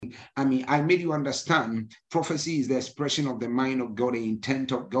I made you understand prophecy is the expression of the mind of God, the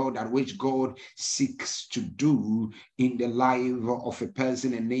intent of God, at which God seeks to do in the life of a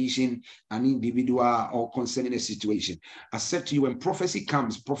person, a nation, an individual, or concerning a situation. I said to you, when prophecy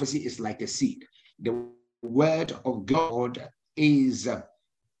comes, prophecy is like a seed. The word of God is a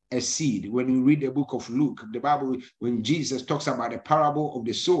seed. When you read the book of Luke, the Bible, when Jesus talks about the parable of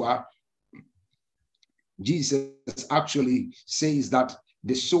the sower, Jesus actually says that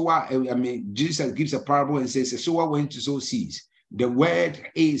the sower, Jesus gives a parable and says the sower went to sow seeds. The word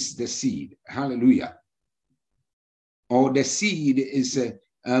is the seed. Hallelujah. Or the seed is a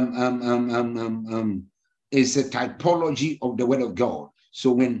typology of the word of God.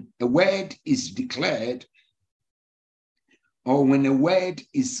 So when a word is declared, or when a word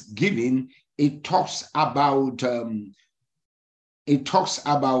is given, it talks about a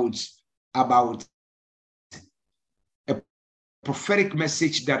prophetic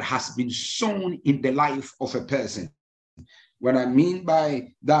message that has been sown in the life of a person. What I mean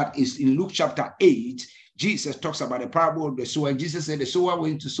by that is in Luke chapter 8, Jesus talks about the parable of the sower. And Jesus said the sower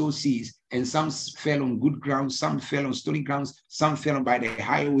went to sow seeds, and some fell on good ground, some fell on stony grounds, some fell on by the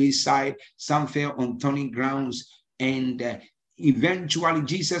highway side, some fell on thorny grounds. And eventually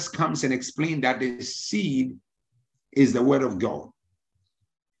Jesus comes and explains that the seed is the word of God,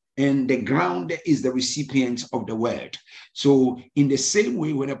 and the ground is the recipient of the word. So in the same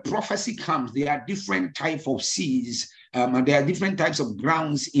way, when a prophecy comes, there are different types of seeds, and there are different types of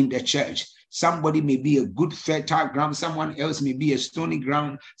grounds in the church. Somebody may be a good fertile ground, someone else may be a stony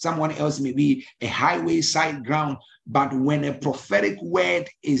ground, someone else may be a highway side ground. But when a prophetic word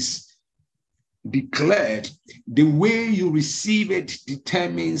is declared, the way you receive it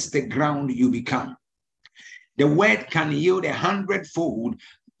determines the ground you become. The word can yield 100-fold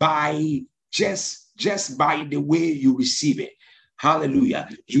by just by the way you receive it. Hallelujah.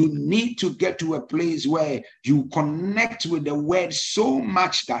 You need to get to a place where you connect with the word so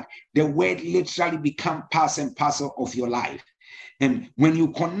much that the word literally becomes part and parcel of your life. And when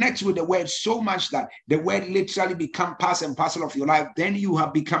you connect with the word so much that the word literally becomes part and parcel of your life, then you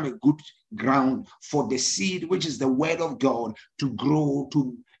have become a good ground for the seed, which is the word of God, to grow,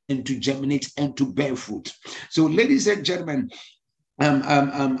 and to germinate and to bear fruit. So, ladies and gentlemen,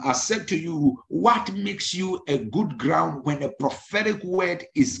 I said to you, what makes you a good ground when a prophetic word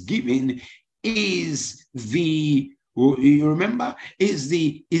is given is you remember, is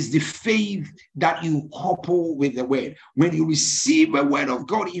the faith that you couple with the word. When you receive a word of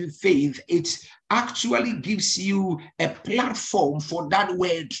God in faith, it actually gives you a platform for that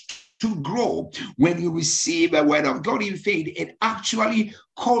word to grow. When you receive a word of God in faith, it actually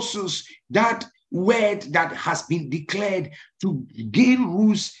causes that word that has been declared to gain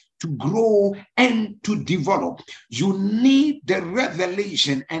roots, to grow, and to develop. You need the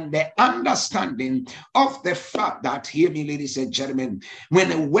revelation and the understanding of the fact that, hear me, ladies and gentlemen,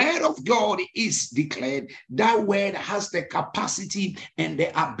 when a word of God is declared, that word has the capacity and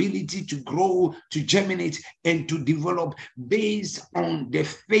the ability to grow, to germinate, and to develop based on the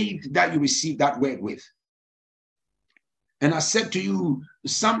faith that you receive that word with. And I said to you,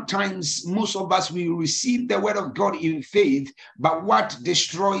 sometimes most of us, we receive the word of God in faith, but what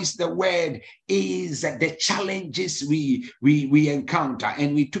destroys the word is the challenges we encounter.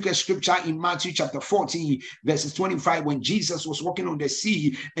 And we took a scripture in Matthew chapter 14, verses 25, when Jesus was walking on the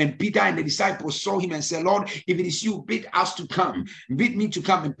sea, and Peter and the disciples saw him and said, Lord, if it is you, bid us to come, bid me to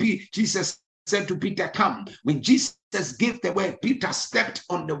come. And Jesus said to Peter, come. When Jesus gave the word, Peter stepped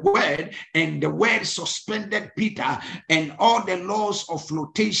on the word, and the word suspended Peter, and all the laws of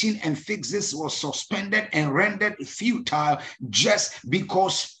flotation and physics was suspended and rendered futile, just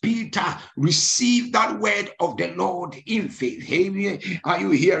because Peter received that word of the Lord in faith. Hey, are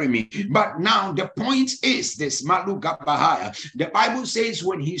you hearing me? But now the point is this, Maluka Bahaya. The Bible says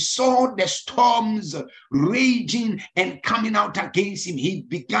when he saw the storms raging and coming out against him, he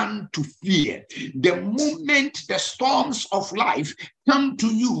began to fear. The moment the storms of life come to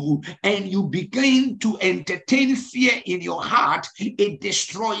you and you begin to entertain fear in your heart, it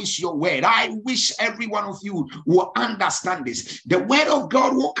destroys your word. I wish every one of you will understand this. The word of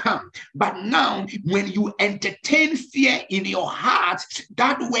God will come, but now when you entertain fear in your heart,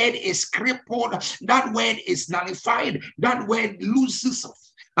 that word is crippled, that word is nullified, that word loses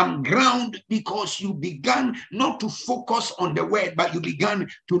ground, because you began not to focus on the word, but you began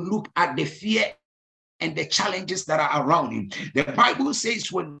to look at the fear and the challenges that are around him. The Bible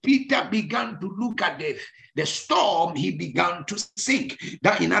says when Peter began to look at the storm, he began to sink.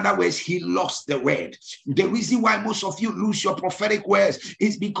 That, in other words, he lost the word. The reason why most of you lose your prophetic words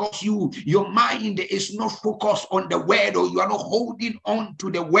is because your mind is not focused on the word, or you are not holding on to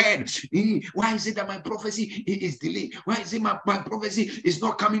the word. Why is it that my prophecy is delayed? Why is it my prophecy is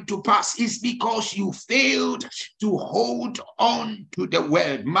not coming to pass? It's because you failed to hold on to the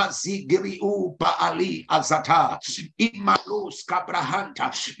word.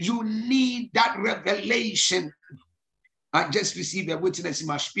 You need that revelation. I just received a witness in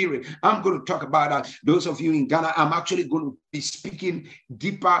my spirit. I'm going to talk about that. Those of you in Ghana, I'm actually going to be speaking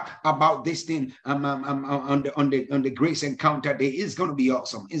deeper about this thing on the Grace Encounter Day. It's going to be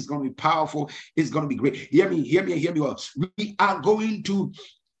awesome. It's going to be powerful. It's going to be great. Hear me well. We are going to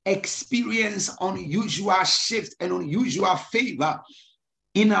experience unusual shift and unusual favor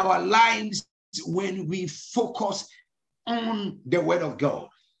in our lives when we focus on the word of God.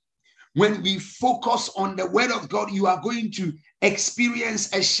 When we focus on the word of God, you are going to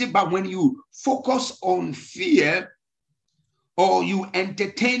experience a shift. But when you focus on fear, or you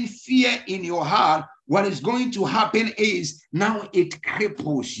entertain fear in your heart, what is going to happen is now it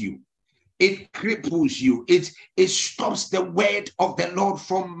cripples you. It cripples you. It stops the word of the Lord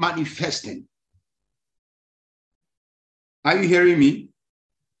from manifesting. Are you hearing me?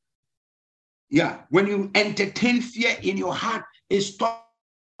 Yeah. When you entertain fear in your heart, it stops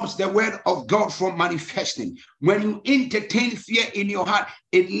the word of God from manifesting. When you entertain fear in your heart,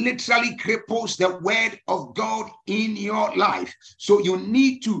 it literally cripples the word of God in your life. So you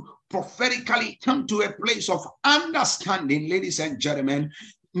need to prophetically come to a place of understanding, ladies and gentlemen,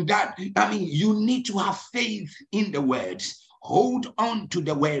 that, you need to have faith in the words. Hold on to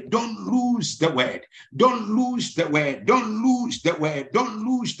the word. Don't lose the word. Don't lose the word. Don't lose the word. Don't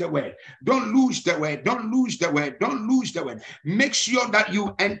lose the word. Don't lose the word. Don't lose the word. Don't lose the word. Make sure that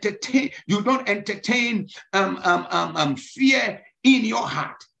you don't entertain fear in your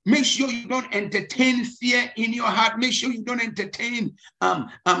heart. Make sure you don't entertain fear in your heart. Make sure you don't entertain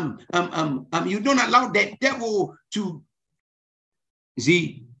you don't allow the devil to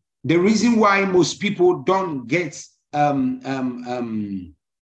see. The reason why most people don't get are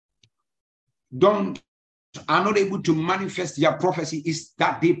not able to manifest their prophecy is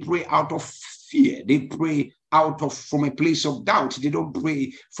that they pray out of fear. They pray from a place of doubt. They don't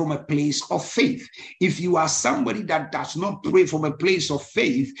pray from a place of faith. If you are somebody that does not pray from a place of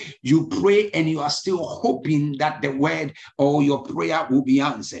faith, you pray and you are still hoping that the word or your prayer will be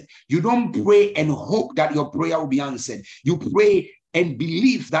answered. You don't pray and hope that your prayer will be answered. You pray and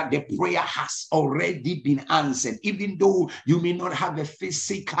believe that the prayer has already been answered, even though you may not have a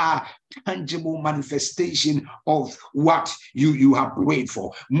physical, tangible manifestation of what you have prayed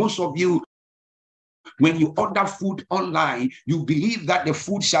for. Most of you, when you order food online, you believe that the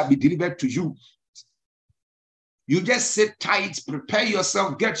food shall be delivered to you. You just sit tight, prepare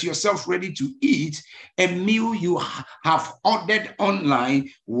yourself, get yourself ready to eat a meal you have ordered online.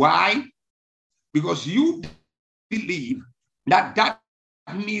 Why? Because you believe that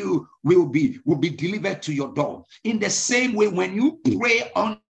meal will be delivered to your door. In the same way, when you pray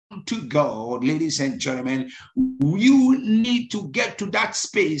unto God, ladies and gentlemen, you need to get to that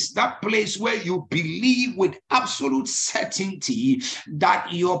space, that place where you believe with absolute certainty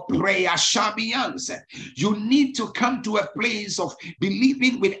that your prayer shall be answered. You need to come to a place of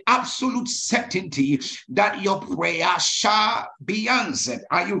believing with absolute certainty that your prayer shall be answered.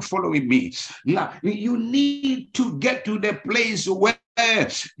 Are you following me? Now, you need to get to the place where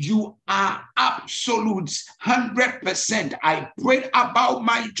you are absolute 100%. I prayed about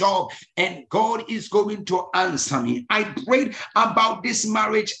my job and God is going to answer me. I prayed about this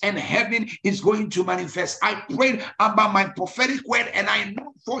marriage and heaven is going to manifest. I prayed about my prophetic word and I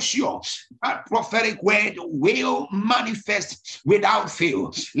know for sure that prophetic word will manifest without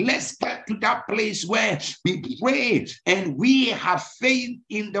fail. Let's get to that place where we pray and we have faith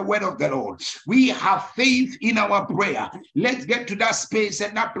in the word of the Lord. We have faith in our prayer. Let's get to that space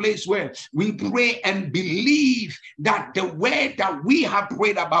and that place where we pray and believe that the word that we have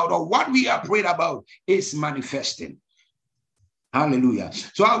prayed about or what we have prayed about is manifesting. Hallelujah.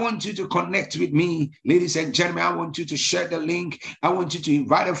 So I want you to connect with me, ladies and gentlemen. I want you to share the link. I want you to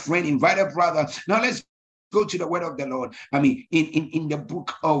invite a friend, invite a brother. Now let's go to the word of the Lord. In the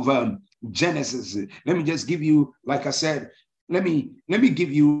book of Genesis, let me just give you, like I said, let me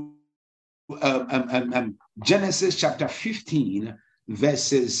give you Genesis chapter 15,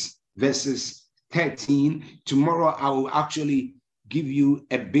 verses 13. Tomorrow I will actually give you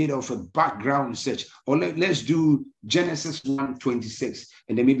a bit of a background search. Or let's do Genesis 1:26,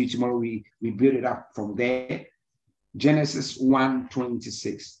 and then maybe tomorrow we build it up from there. Genesis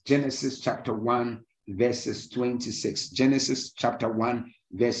 1:26. Genesis chapter 1, verses 26. Genesis chapter 1,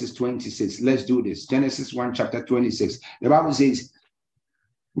 verses 26. Let's do this. Genesis 1, chapter 26. The Bible says,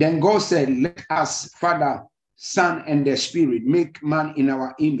 then God said, let us, Father, Son, and the Spirit, make man in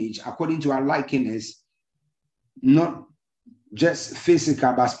our image, according to our likeness, not just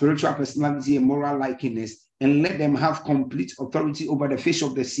physical, but spiritual personality and moral likeness, and let them have complete authority over the fish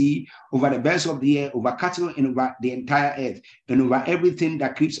of the sea, over the birds of the air, over cattle, and over the entire earth, and over everything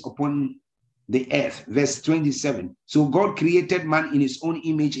that creeps upon the earth. Verse 27. So God created man in his own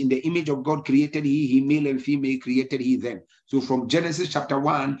image. In the image of God created he male and female created he them. So from Genesis chapter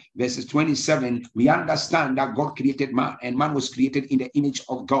 1, verses 27, we understand that God created man, and man was created in the image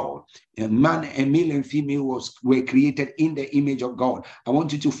of God. And man and male and female were created in the image of God. I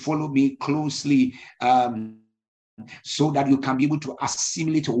want you to follow me closely so that you can be able to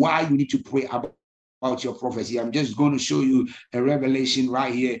assimilate why you need to pray about your prophecy. I'm just going to show you a revelation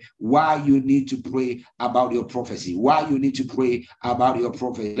right here, why you need to pray about your prophecy, why you need to pray about your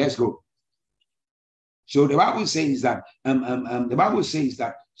prophecy. Let's go. So the Bible says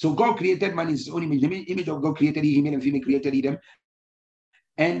that, so God created man in his own image. The image of God created he, male and female created he them.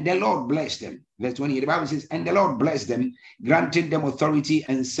 And the Lord blessed them. Verse 28, the Bible says, and the Lord blessed them, granting them authority,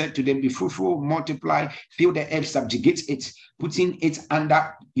 and said to them, be fruitful, multiply, fill the earth, subjugate it, putting it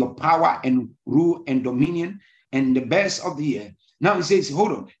under your power and rule and dominion, and the birds of the air. Now it says,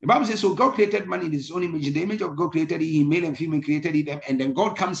 hold on. The Bible says, so God created man in his own image. In the image of God created he, male and female created he them. And then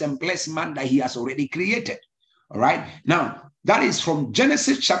God comes and bless man that he has already created. All right. Now, that is from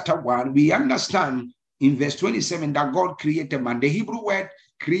Genesis chapter 1. We understand in verse 27 that God created man. The Hebrew word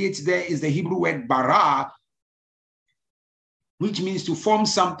create there is the Hebrew word bara, which means to form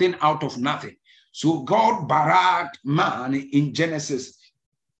something out of nothing. So God bara'd man in Genesis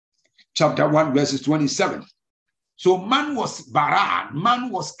chapter 1, verses 27. So man was bara'd,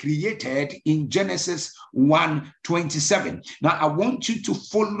 man was created in Genesis 1:27. Now I want you to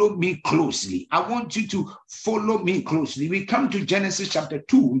follow me closely. I want you to follow me closely. We come to Genesis chapter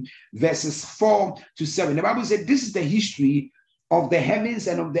 2, verses 4 to 7. The Bible said, this is the history of the heavens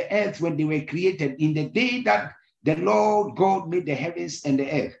and of the earth when they were created, in the day that the Lord God made the heavens and the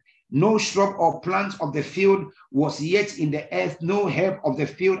earth. No shrub or plant of the field was yet in the earth, no herb of the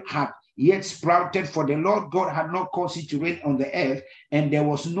field had yet sprouted, for the Lord God had not caused it to rain on the earth, and there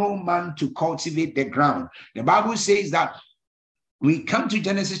was no man to cultivate the ground. The Bible says that we come to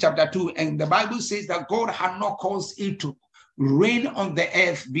Genesis chapter 2, and the Bible says that God had not caused it to rain on the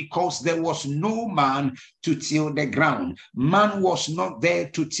earth because there was no man to till the ground. Man was not there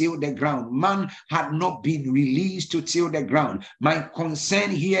to till the ground. Man had not been released to till the ground. My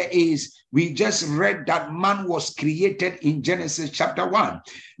concern here is we just read that man was created in Genesis chapter 1,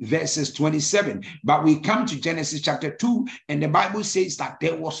 verses 27. But we come to Genesis chapter 2, and the Bible says that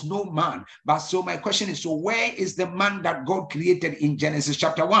there was no man. But so my question is, so where is the man that God created in Genesis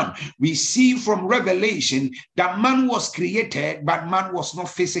chapter 1? We see from Revelation that man was created, but man was not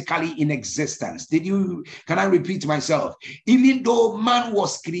physically in existence. Can I repeat myself? Even though man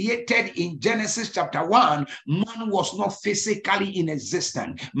was created in Genesis chapter 1, man was not physically in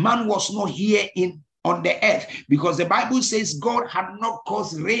existence. Man was not here on the earth, because the Bible says God had not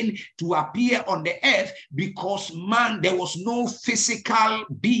caused rain to appear on the earth because there was no physical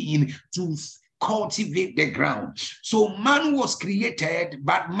being to cultivate the ground. So man was created,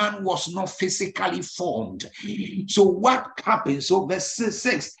 but man was not physically formed. So what happened? So verse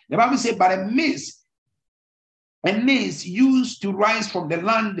 6, the Bible says, but a mist used to rise from the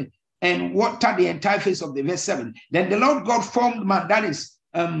land and water the entire face of the verse 7. Then the Lord God formed man, that is,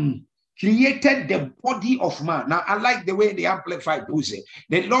 created the body of man. Now, I like the way the Amplified puts it.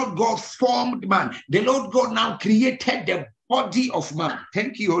 The Lord God formed man. The Lord God now created the body of man.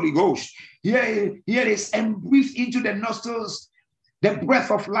 Thank you, Holy Ghost. Here is, and breathed into the nostrils the breath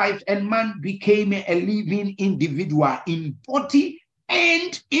of life, and man became a living individual in body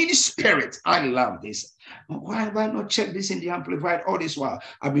and in spirit. I love this. Why have I not checked this in the Amplified all this while?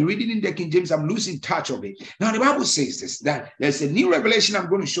 I've been reading in the King James. I'm losing touch of it. Now, the Bible says this, that there's a new revelation I'm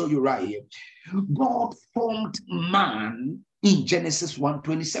going to show you right here. God formed man in Genesis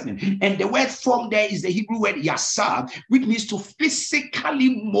 1:27. And the word formed there is the Hebrew word yasab, which means to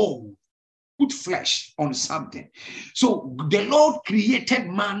physically mold, put flesh on something. So the Lord created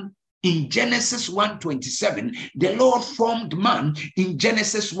man in Genesis 1:27. The Lord formed man in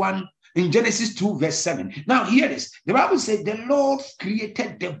Genesis 1, In Genesis 2, verse 7. Now, hear this. The Bible says the Lord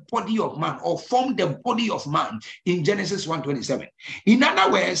created the body of man, or formed the body of man, in Genesis 1:27. In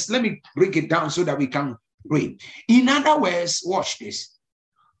other words, let me break it down so that we can pray. In other words, watch this.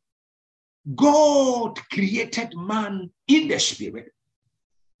 God created man in the spirit.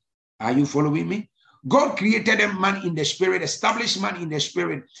 Are you following me? God created a man in the spirit, established man in the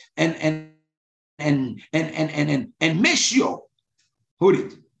spirit, and make sure, hold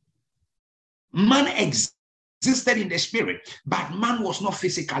it. Man existed in the spirit, but man was not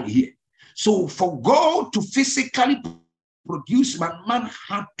physically here. So for God to physically produce man, man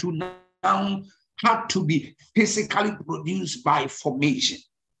had to be physically produced by formation.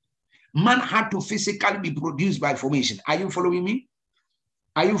 Man had to physically be produced by formation. Are you following me?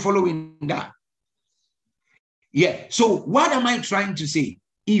 Are you following that? Yeah. So what am I trying to say?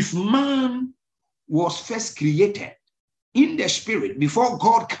 If man was first created in the spirit before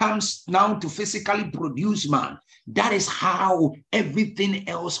God comes now to physically produce man, that is how everything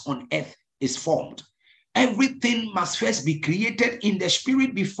else on earth is formed. Everything must first be created in the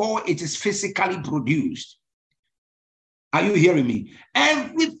spirit before it is physically produced. Are you hearing me?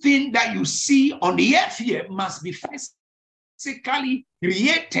 Everything that you see on the earth here must be physically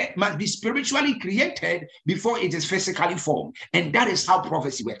created, must be spiritually created before it is physically formed. And that is how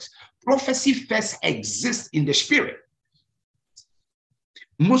prophecy works. Prophecy first exists in the spirit.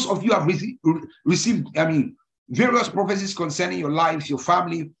 Most of you have received, various prophecies concerning your life, your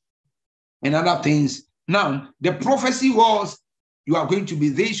family, and other things. Now, the prophecy was, you are going to be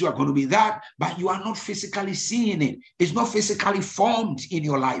this, you are going to be that, but you are not physically seeing it. It's not physically formed in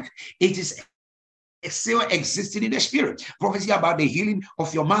your life. It is still existing in the spirit. Prophecy about the healing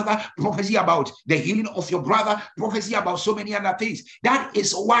of your mother, prophecy about the healing of your brother, prophecy about so many other things. That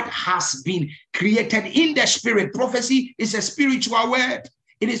is what has been created in the spirit. Prophecy is a spiritual word.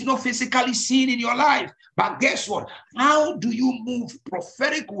 It is not physically seen in your life. But guess what? How do you move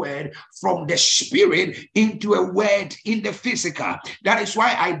prophetic word from the spirit into a word in the physical? That is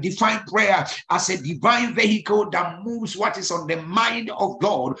why I define prayer as a divine vehicle that moves what is on the mind of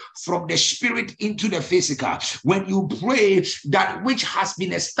God from the spirit into the physical. When you pray, that which has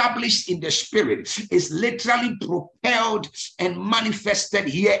been established in the spirit is literally propelled and manifested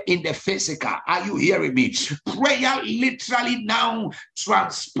here in the physical. Are you hearing me? Prayer literally now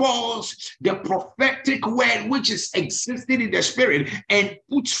transposes the prophetic word which is existing in the spirit and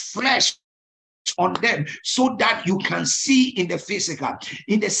puts flesh on them so that you can see in the physical.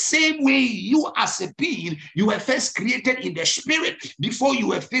 In the same way, you as a being, you were first created in the spirit before you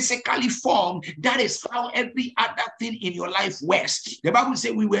were physically formed. That is how every other thing in your life works. The Bible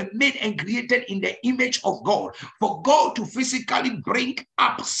says we were made and created in the image of God. For God to physically bring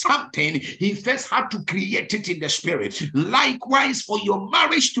up something, he first had to create it in the spirit. Likewise, for your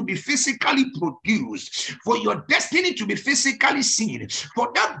marriage to be physically produced, for your destiny to be physically seen,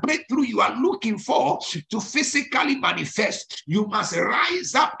 for that breakthrough you are looking for to physically manifest, you must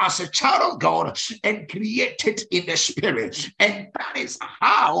rise up as a child of God and create it in the spirit. And that is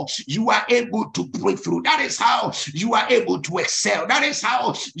how you are able to break through. That is how you are able to excel. That is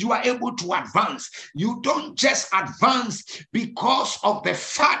how you are able to advance. You don't just advance because of the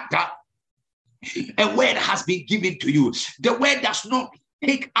fact that a word has been given to you. The word does not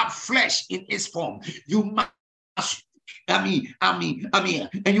take up flesh in its form. You must and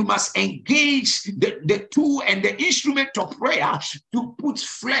you must engage the tool and the instrument of prayer to put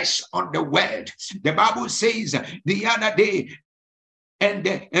flesh on the word. The Bible says the other day, and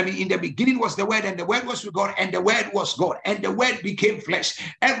in the beginning was the word, and the word was with God, and the word was God, and the word became flesh.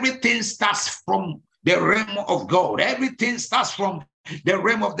 Everything starts from the realm of God. Everything starts from the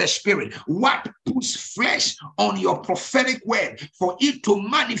realm of the spirit. What puts flesh on your prophetic word for it to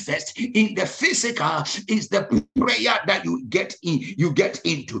manifest in the physical is the prayer that you get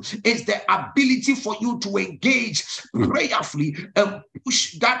into. It's the ability for you to engage prayerfully and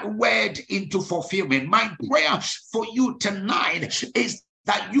push that word into fulfillment. My prayer for you tonight is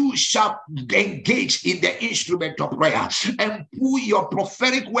that you shall engage in the instrument of prayer and put your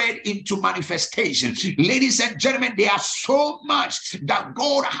prophetic word into manifestation. Ladies and gentlemen, there are so much that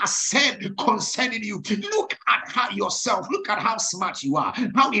God has said concerning you. Look at how yourself, look at how smart you are,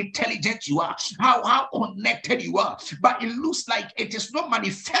 how intelligent you are, how connected you are. But it looks like it is not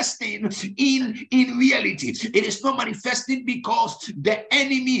manifesting in reality. It is not manifesting because the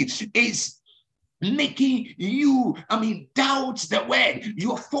enemy is making you, doubt the word.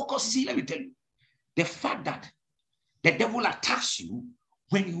 Your focus, see, let me tell you, the fact that the devil attacks you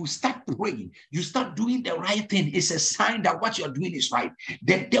when you start praying, you start doing the right thing, is a sign that what you're doing is right.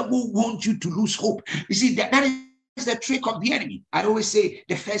 The devil wants you to lose hope. You see, that is the trick of the enemy. I always say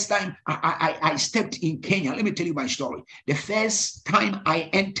the first time I stepped in Kenya, let me tell you my story. The first time I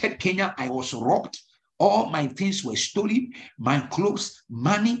entered Kenya, I was robbed. All my things were stolen, my clothes,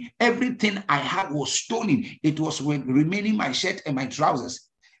 money, everything I had was stolen. It was remaining my shirt and my trousers.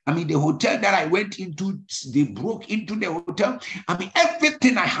 I mean, the hotel that I went into, they broke into the hotel. I mean,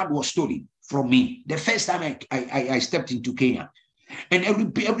 everything I had was stolen from me. The first time I stepped into Kenya. And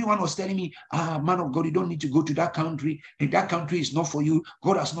everyone was telling me, man of God, you don't need to go to that country. And that country is not for you.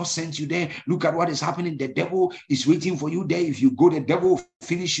 God has not sent you there. Look at what is happening. The devil is waiting for you there. If you go, the devil will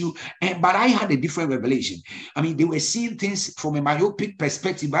finish you. But I had a different revelation. I mean, they were seeing things from a myopic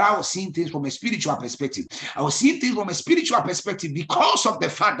perspective, but I was seeing things from a spiritual perspective. I was seeing things from a spiritual perspective because of the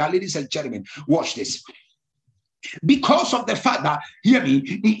fact that, ladies and gentlemen, watch this. Because of the fact that, hear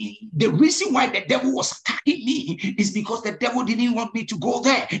me, the reason why the devil was attacking me is because the devil didn't want me to go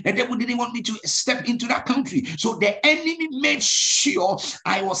there. The devil didn't want me to step into that country. So the enemy made sure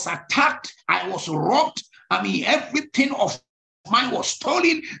I was attacked, I was robbed. I mean, everything of mine was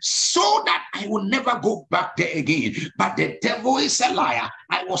stolen so that I will never go back there again. But the devil is a liar.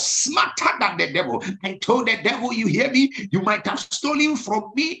 I was smarter than the devil. I told the devil, you hear me? You might have stolen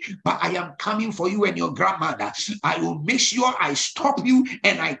from me, but I am coming for you and your grandmother. I will make sure I stop you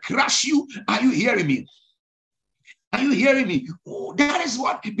and I crush you. Are you hearing me? Are you hearing me? Oh, that is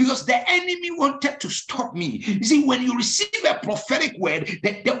what, because the enemy wanted to stop me. You see, when you receive a prophetic word,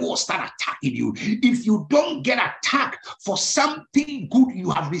 the devil will start attacking you. If you don't get attacked for something good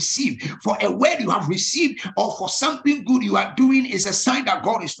you have received, for a word you have received, or for something good you are doing, is a sign that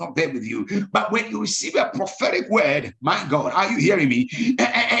God is not there with you. But when you receive a prophetic word, my God, are you hearing me?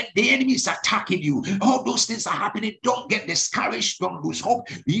 And the enemy is attacking you. All those things are happening. Don't get discouraged. Don't lose hope.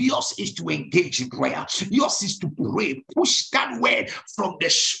 Yours is to engage in prayer. Yours is to pray. Push that word from the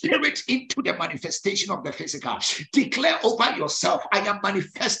spirit into the manifestation of the physical. Declare over yourself, I am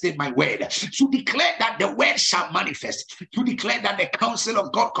manifesting my word. To declare that the word shall manifest. To declare that the counsel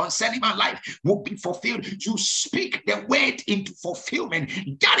of God concerning my life will be fulfilled. To speak the word into fulfillment.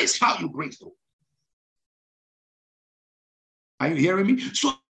 That is how you break through. Are you hearing me?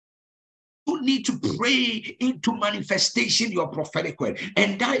 So you need to pray into manifestation your prophetic word.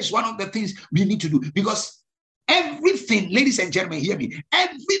 And that is one of the things we need to do, because everything, ladies and gentlemen, hear me,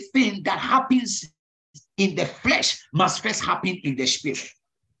 everything that happens in the flesh must first happen in the spirit.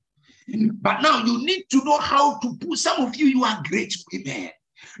 But now you need to know how to put. Some of you are great women.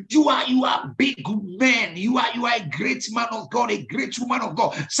 You are big men. You are a great man of God, a great woman of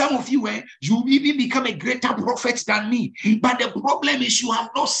God. Some of you, you even become a greater prophet than me. But the problem is you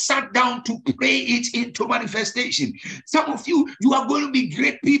have not sat down to pray it into manifestation. Some of you are going to be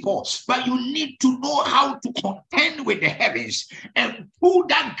great people, but you need to know how to contend with the heavens and pull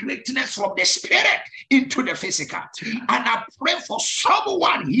that greatness from the spirit into the physical. And I pray for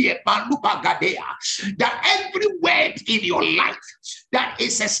someone here, Malupa Gadea, that every word in your life that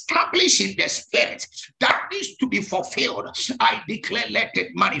is established in the spirit that needs to be fulfilled, I declare, let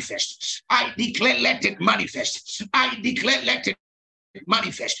it manifest. I declare, let it manifest. I declare, let it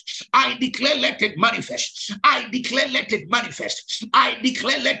manifest. I declare, let it manifest. I declare, let it manifest. I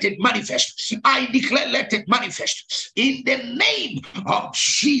declare, let it manifest. I declare, let it manifest. In the name of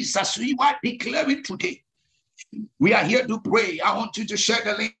Jesus, we are declaring today. We are here to pray. I want you to share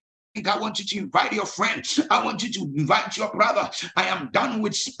the link. I want you to invite your friends. I want you to invite your brother. I am done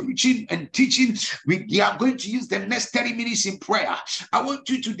with preaching and teaching. We are going to use the next 30 minutes in prayer. I want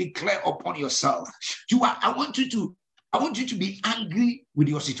you to declare upon yourself. I want you to be angry with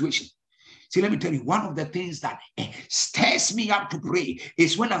your situation. See, let me tell you, one of the things that stirs me up to pray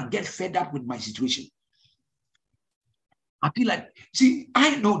is when I get fed up with my situation. I feel like, see,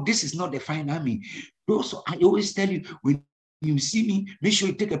 I know this is not the final me. Also, I always tell you, when you see me, make sure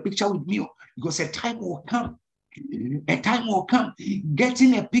you take a picture with me, because a time will come. A time will come.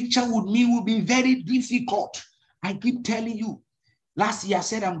 Getting a picture with me will be very difficult. I keep telling you. Last year I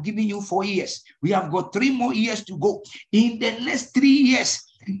said I'm giving you 4 years. We have got 3 more years to go. In the next 3 years,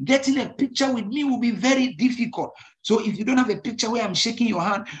 getting a picture with me will be very difficult. So if you don't have a picture where I'm shaking your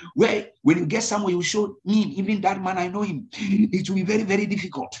hand, where when you get somewhere you show me, even that man, I know him, it will be very, very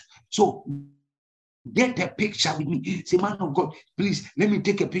difficult. So get a picture with me. Say, man of God, please let me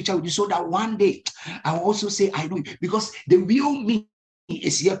take a picture with you, so that one day I will also say I know you. Because the real me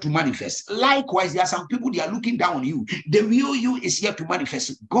is here to manifest. Likewise, there are some people, they are looking down on you. The real you is here to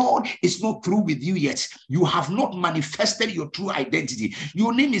manifest. God is not through with you yet. You have not manifested your true identity.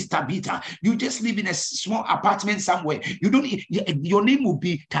 Your name is Tabitha. You just live in a small apartment somewhere. You don't. Your name will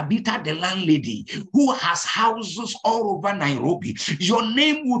be Tabitha, the landlady, who has houses all over Nairobi. Your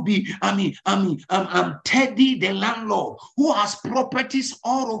name will be, Teddy, the landlord, who has properties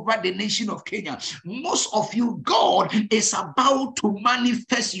all over the nation of Kenya. Most of you, God is about to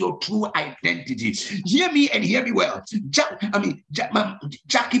manifest your true identity. Hear me and hear me well.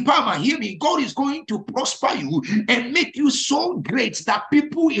 Jackie Palmer, hear me. God is going to prosper you and make you so great that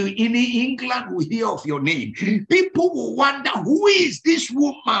people in England will hear of your name. People will wonder, who is this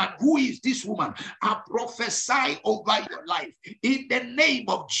woman? Who is this woman? I prophesy over your life in the name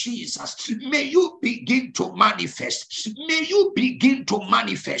of Jesus. May you begin to manifest. May you begin to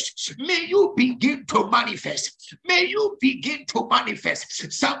manifest. May you begin to manifest. May you begin to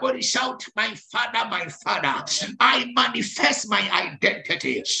manifest. Somebody shout, my Father, my Father. I manifest my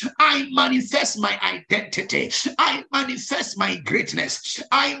identity. I manifest my identity. I manifest my greatness.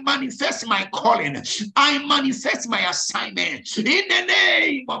 I manifest my calling. I manifest my assignment. In the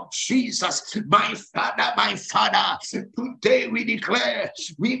name of Jesus, my Father, my Father. Today we declare,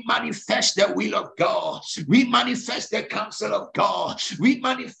 we manifest the will of God. We manifest the counsel of God. We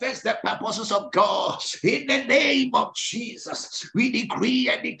manifest the purposes of God. In the name of Jesus, we decree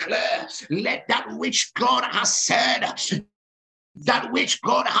and declare, let that which God has said, that which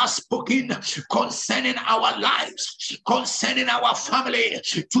God has spoken concerning our lives, concerning our family,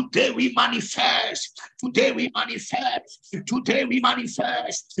 today we manifest. Today we manifest. Today we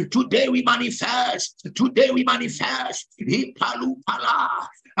manifest. Today we manifest. Today we manifest. Ipalupala,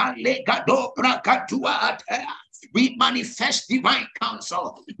 alegado brakatua. We manifest divine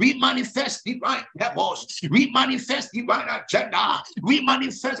counsel. We manifest divine purpose. We manifest divine agenda. We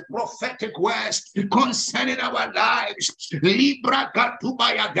manifest prophetic words concerning our lives. Libra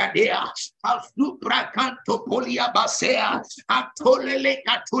katubaya gadea. Asupra kanto polia basea. Atolele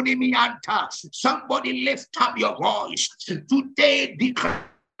katunimianta. Somebody lift up your voice. Today declare,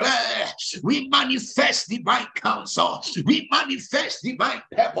 we manifest divine counsel. We manifest divine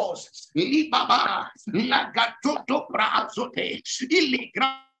purpose. Libaba, lagatoto prazote,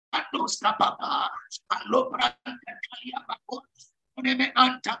 iligratos kapapa, alobranta kaliabako, neme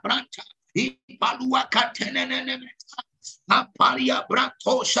anta branta, ibalua katenene. Apalia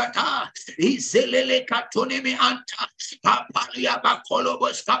brato shata, izelele katoneme anta, apalia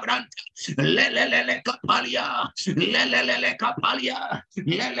bakolobos cabranta, lelele kapalia, lelele kapalia,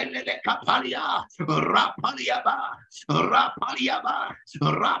 lelele kapalia, rapaliaba, rapaliaba,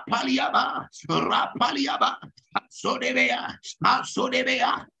 rapaliaba, rapaliaba, asodebea,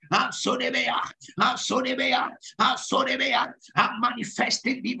 asodebea. Asodebea, asodebea, asodebea. I'm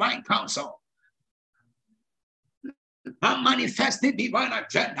manifesting divine counsel. I'm manifesting divine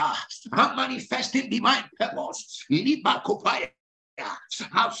agenda. I'm manifesting divine purpose. Liba kopaya.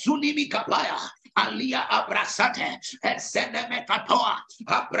 Azunimi kapaya. Alia abrasate. Eseneme katoa.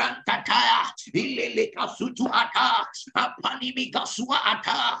 Abrantataya. Ilele kasutu ata. Apanimi kasua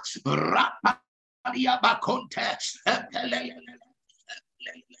ata. Rapalia bakonte.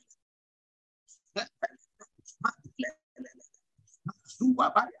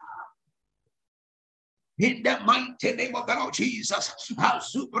 In the mighty name of the Lord Jesus,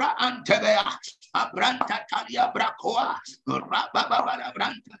 Azubra Antebea, Abranta Talia Bracoa, Rababara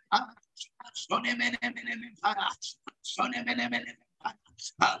Branta, Sonemenemenepara, Sonemenemenepara,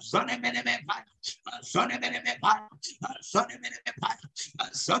 Sonemenemenepara, Sonemenemenepara, Sonemenemenepara,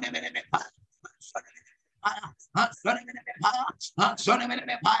 Sonemenemenepara.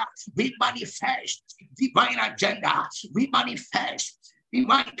 We manifest divine agenda. We manifest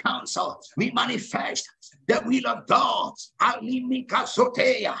divine counsel. We manifest the will of God. Alimika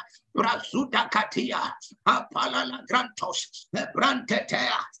sotea, Brazuda katia, Apalala grantos,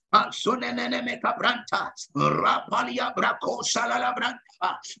 Brantetea, Alsonenemeka branta, Rapalia braco salala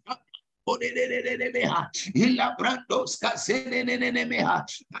branta. Illa brandos casenenemeha,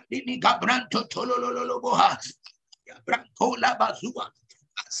 Alimiga branto tolololoboha, Branco la bazua,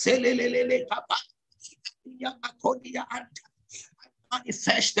 Selelele capa, Yamaconia anta.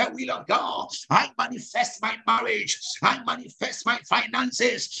 Manifest the will of God. I manifest my marriage. I manifest my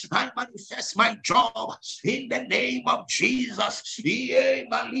finances. I manifest my job in the name of Jesus. Ye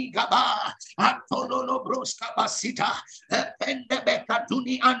maligaba antololo broska basita epende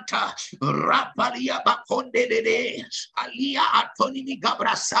bekatuni anta rapalia bakonde dede alia atoni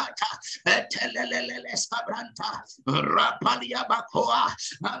gabrasata etelelele skabranta rapalia bakoa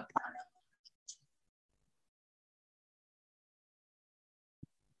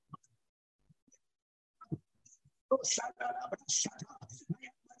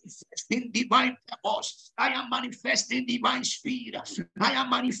manifesting divine purpose. I am manifesting divine speed. I am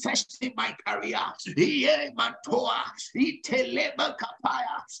manifesting my career. In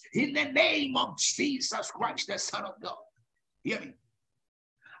the name of Jesus Christ, the Son of God. Hear me.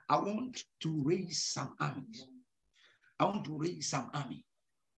 I want to raise some armies. I want to raise some army.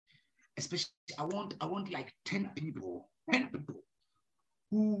 Especially, I want like 10 people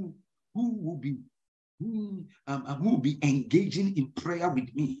who will be engaging in prayer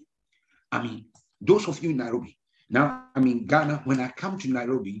with me. I mean, those of you in Nairobi. Now, I'm in Ghana. When I come to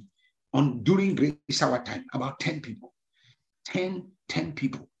Nairobi during Grace Hour time, about 10 people. 10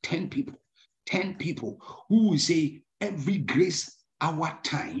 people who will say every Grace Hour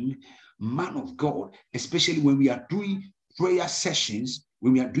time, man of God, especially when we are doing prayer sessions,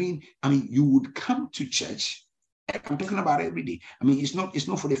 when we are doing, you would come to church. I'm talking about every day. It's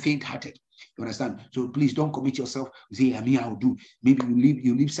not for the faint-hearted. You understand? So please don't commit yourself. Say, I'll do. Maybe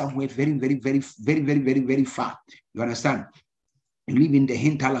you live somewhere very, very, very, very, very, very, very far. You understand? You live in the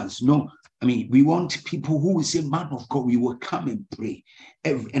hinterlands. No, we want people who will say, man of God, we will come and pray.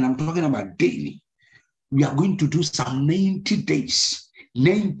 And I'm talking about daily. We are going to do some 90 days.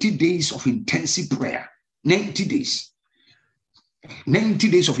 90 days of intensive prayer. 90 days.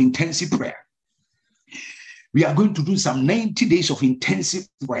 90 days of intensive prayer. We are going to do some 90 days of intensive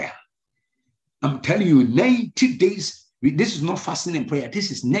prayer. I'm telling you, 90 days. This is not fasting and prayer. This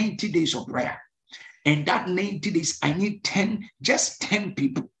is 90 days of prayer. And that 90 days, I need just 10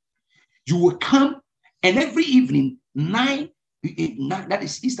 people. You will come, and every evening, 9, that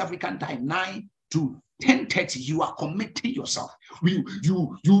is East African time, 9 to 10:30, you are committing yourself.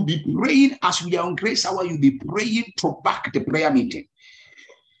 You'll be praying as we are on Grace Hour. You'll be praying to back the prayer meeting.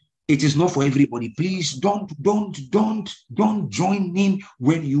 It is not for everybody. Please don't join in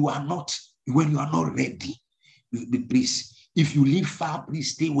when you are not ready. Please, if you live far,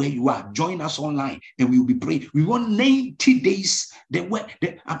 please stay where you are. Join us online, and we will be praying. We want 90 days.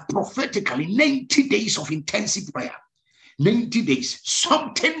 Prophetically 90 days of intensive prayer. 90 days.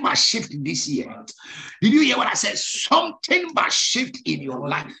 Something must shift this year. Did you hear what I said? Something must shift in your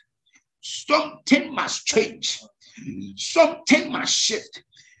life. Something must change. Something must shift.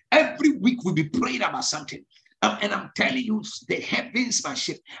 Every week we'll be praying about something. And I'm telling you, the heavens must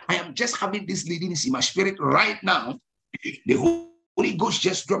shift. I am just having this leadings in my spirit right now. The Holy Ghost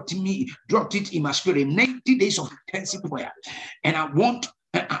just dropped it in my spirit. 90 days of intensive prayer. And I want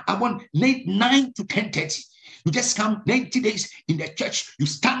 9 to 10:30. You just come 90 days in the church. You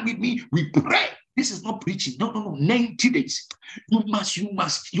stand with me. We pray. This is not preaching. No. 90 days.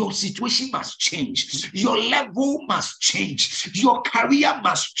 Your situation must change. Your level must change. Your career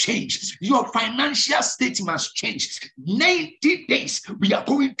must change. Your financial state must change. 90 days. We are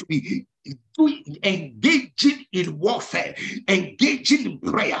going to be engaging in warfare, engaging in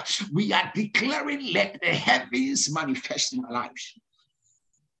prayer. We are declaring, let the heavens manifest in our lives.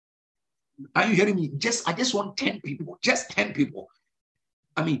 Are you hearing me? I just want 10 people. Just 10 people.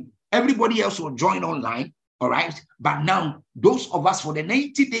 Everybody else will join online, all right? But now, those of us for the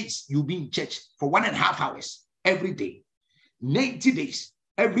 90 days, you'll be in church for 1.5 hours every day. 90 days,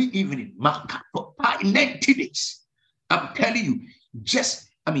 every evening. 90 days. I'm telling you,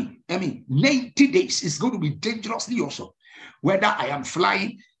 90 days is going to be dangerously awesome. Whether I am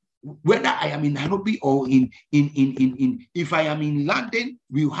flying, whether I am in Nairobi or if I am in London,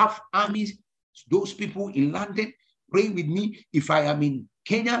 we have armies, those people in London praying with me. If I am in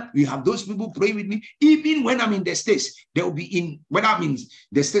Kenya, we have those people praying with me. Even when I'm in the States, they will be when I'm in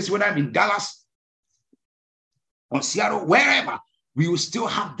the States, when I'm in Dallas or Seattle, wherever, we will still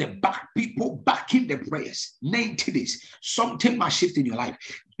have the people backing the prayers. 90 days. Something must shift in your life.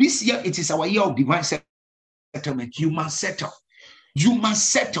 This year, it is our year of divine settlement. You must settle. You must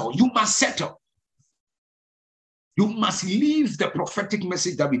settle. You must settle. You must leave the prophetic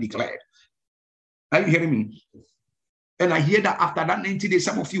message that we declared. Are you hearing me? And I hear that after that 90 days,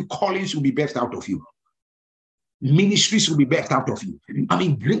 some of you callings will be birthed out of you. Ministries will be birthed out of you.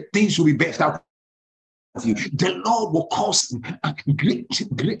 Great things will be birthed out of you. The Lord will cause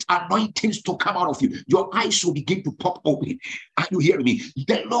great anointings to come out of you. Your eyes will begin to pop open. Are you hearing me?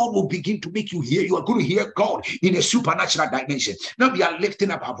 The Lord will begin to make you hear. You are going to hear God in a supernatural dimension. Now we are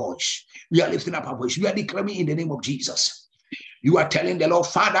lifting up our voice. We are lifting up our voice. We are declaring in the name of Jesus. You are telling the Lord,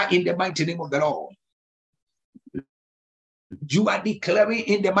 Father, in the mighty name of the Lord. You are declaring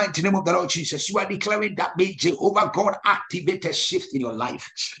in the mighty name of the Lord Jesus. You are declaring that may Jehovah God activate a shift in your life.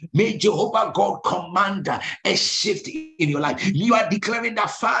 May Jehovah God command a shift in your life. You are declaring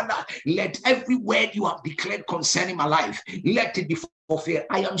that, Father, let every word you have declared concerning my life, let it be fulfill.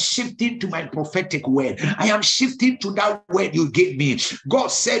 I am shifting to my prophetic word. I am shifting to that word you gave me. God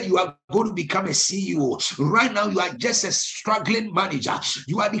said you are going to become a CEO. Right now, you are just a struggling manager.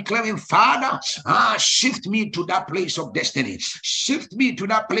 You are declaring, Father, shift me to that place of destiny. Shift me to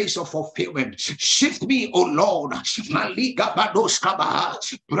that place of fulfillment. Shift me, oh Lord. Maliga badoskaba,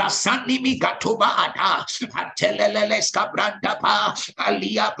 brasani mi gatoba ada, ateleleska branda pa,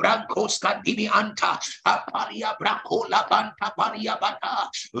 alia brancos kadini anta, aparia bracola banta paria bata,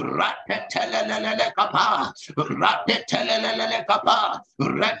 ratetelelele kapa, ratetelelele kapa,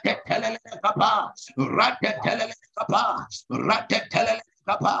 ratetelele kapa, ratetelele kapa, ratetelele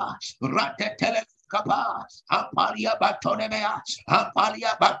kapa, ratetelele kapa, apalia batonemea,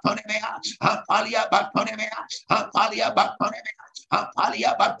 apalia batonemea, apalia batonemea, apalia batonemea,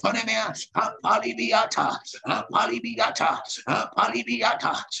 apalia batonemea, apalibiata, apalibiata,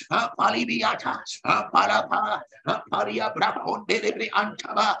 apalibiata, apalibiata, apalapa, apalia braconde libre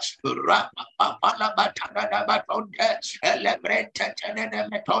antaba, rapa apala batana batonte, elebrente tenene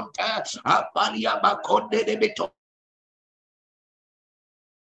metonte, apalia baconde de beton.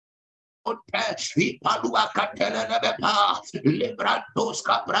 Ipalua katela bepa, Librantos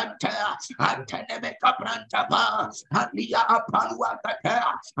cabranta, Anteneme cabranta pa, Alia apalua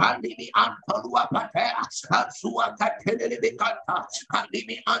katea, Alimi antolua patea, Azua katele becanta,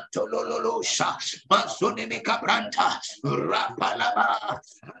 Alimi antololosha, Masoneme cabranta, Rapalaba,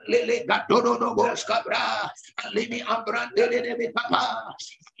 Lele gatono no bos cabra, Alimi ambrande de becapa,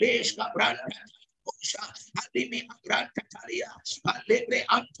 Les cabranta.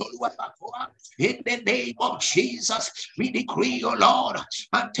 In the name of Jesus, we decree, O Lord,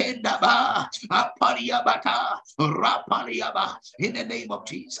 in the name of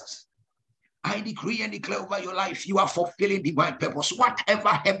Jesus. I decree and declare over your life, you are fulfilling divine purpose. Whatever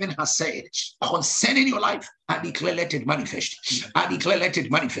heaven has said concerning your life, I declare let it manifest. I declare let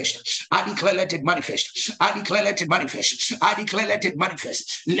it manifest. I declare let it manifest. I declare let it manifest. I declare let it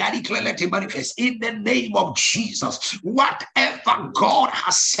manifest. I declare let it manifest. In the name of Jesus, whatever God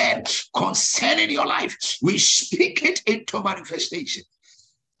has said concerning your life, we speak it into manifestation.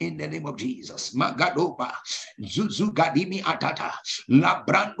 In the name of Jesus, Magadoba, Zuzu Gadimi Atata,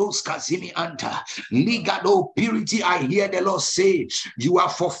 Labrandos Kazimi Anta, Ligado purity. I hear the Lord say, you are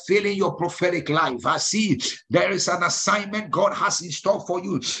fulfilling your prophetic life. I see there is an assignment God has in store for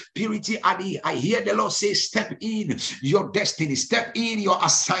you. Purity Adi, I hear the Lord say, step in your destiny, step in your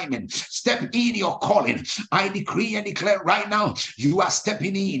assignment, step in your calling. I decree and declare right now, you are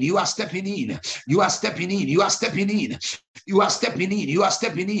stepping in, you are stepping in, you are stepping in, you are stepping in. You are stepping in. You are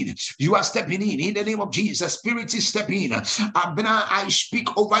stepping in. You are stepping in the name of Jesus. Spirit is stepping in. Abner, I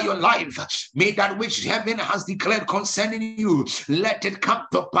speak over your life. May that which heaven has declared concerning you, let it come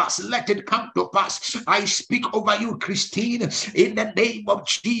to pass. Let it come to pass. I speak over you, Christine, in the name of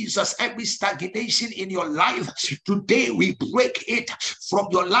Jesus. Every stagnation in your life, today we break it from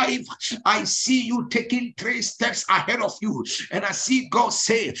your life. I see you taking 3 steps ahead of you, and I see God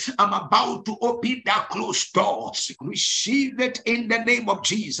say, I'm about to open that closed door. Receive it in the name of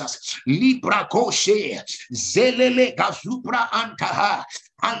Jesus. Libra koshe zelele gazupra antaha.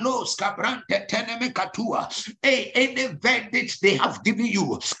 Alos kabrante teneme katua. Any verdict they have given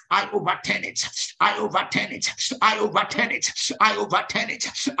you, I overturn it. I overturn it. I overturn it. I overturn it.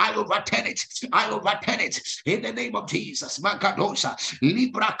 I overturn it. I overturn it. In the name of Jesus. Makadosa.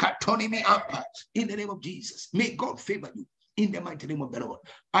 Libra katonimi ampa. In the name of Jesus. May God favor you. In the mighty name of the Lord.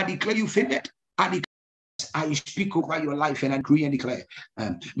 I declare you favored. I speak over your life and I agree and declare,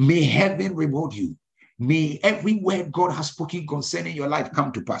 may heaven reward you. May every word God has spoken concerning your life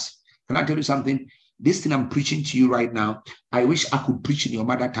come to pass. Can I tell you something? This thing I'm preaching to you right now, I wish I could preach in your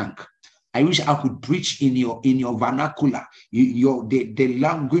mother tongue. I wish I could preach in your vernacular, the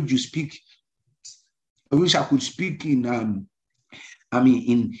language you speak. I wish I could speak in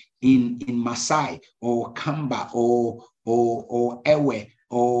Maasai or Kamba or Ewe,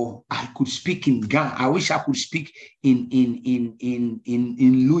 or I could speak in Ga. I wish I could speak in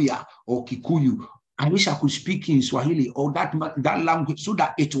Luya or Kikuyu. I wish I could speak in Swahili or that language so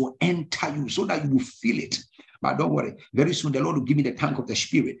that it will enter you, so that you will feel it. But don't worry, very soon the Lord will give me the tongue of the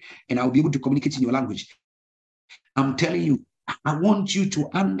Spirit and I'll be able to communicate in your language. I'm telling you, I want you to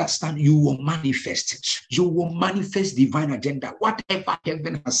understand you will manifest. You will manifest divine agenda. Whatever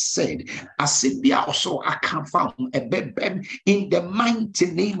heaven has said, Asibia also I can found in the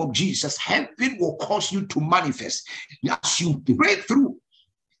mighty name of Jesus. Heaven will cause you to manifest. As you pray through,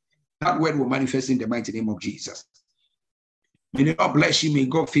 that word will manifest in the mighty name of Jesus. May God bless you. May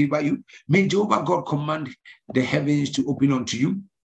God favor you. May Jehovah God command the heavens to open unto you.